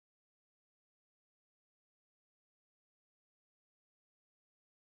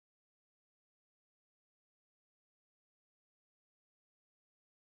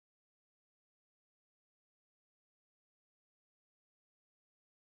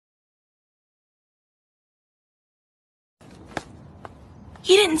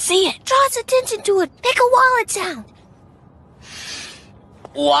He didn't see it. Draw his attention to it. Make a wallet sound.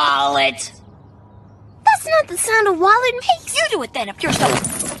 Wallet. That's not the sound a wallet makes. You do it then if you're so...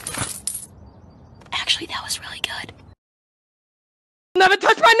 Actually, that was really good. Never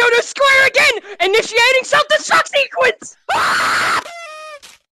touch my no-no square again! Initiating self-destruct sequence! Ah!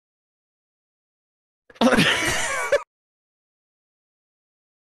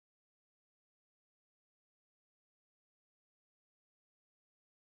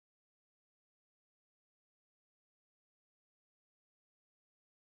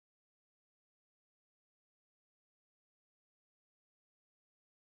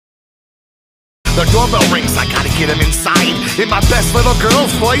 The doorbell rings, I gotta get him inside. In my best little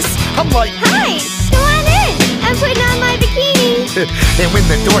girl's voice, I'm like, Hi, come on in. I'm putting on my bikini. and when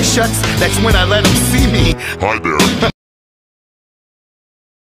the door shuts, that's when I let him see me. Hi there.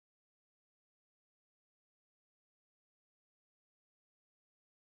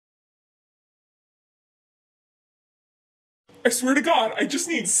 I swear to God, I just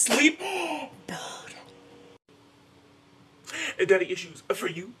need sleep. Bird. And daddy issues for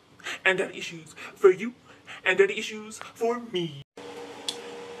you. And daddy issues for you. And daddy issues for me.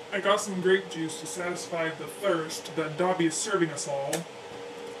 I got some grape juice to satisfy the thirst that Dobby is serving us all.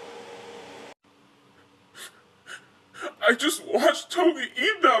 I just watched Toby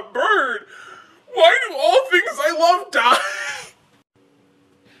eat that bird. Why do all things I love die?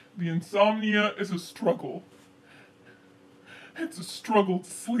 The insomnia is a struggle. It's a struggle to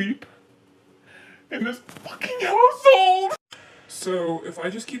sleep in this fucking household. So, if I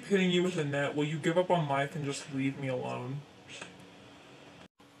just keep hitting you with a net, will you give up on life and just leave me alone?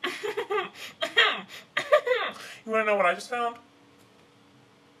 You wanna know what I just found?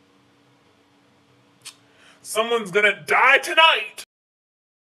 Someone's gonna die tonight!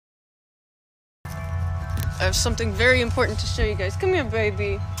 I have something very important to show you guys. Come here,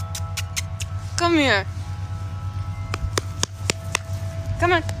 baby. Come here.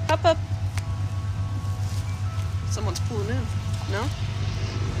 Come on, hop up. Someone's pulling in. No?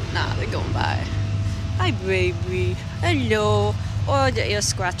 Nah, they're going by. Hi, baby. Hello. Oh, the ear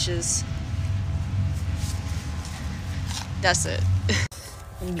scratches. That's it.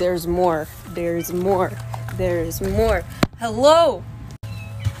 There's more. There's more. There's more. Hello!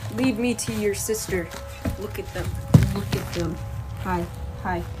 Leave me to your sister. Look at them. Look at them. Hi.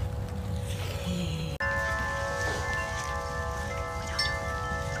 Hi.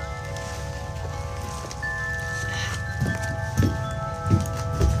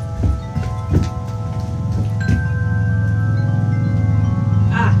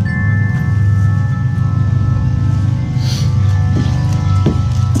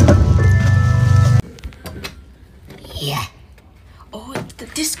 Yeah. Oh, the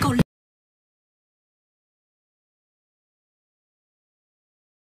disco.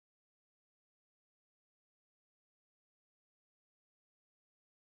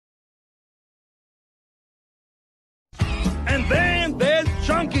 And then there's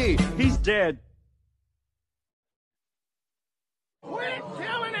Chunky. He's dead. Quit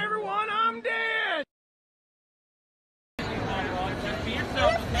telling everyone I'm dead.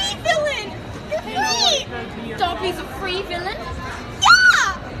 Free villain! Free! Dobby's a free villain?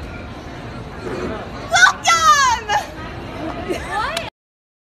 Yeah! Welcome! What?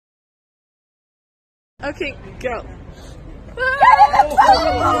 Okay, go.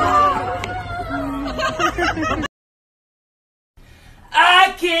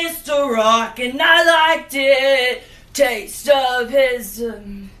 I kissed a rock and I liked it. Taste of his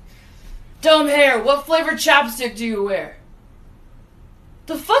dumb hair. What flavored chapstick do you wear?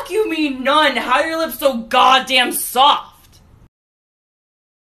 The fuck you mean none? How are your lips so goddamn soft?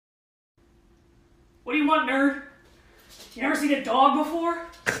 What do you want, nerd? You ever seen a dog before?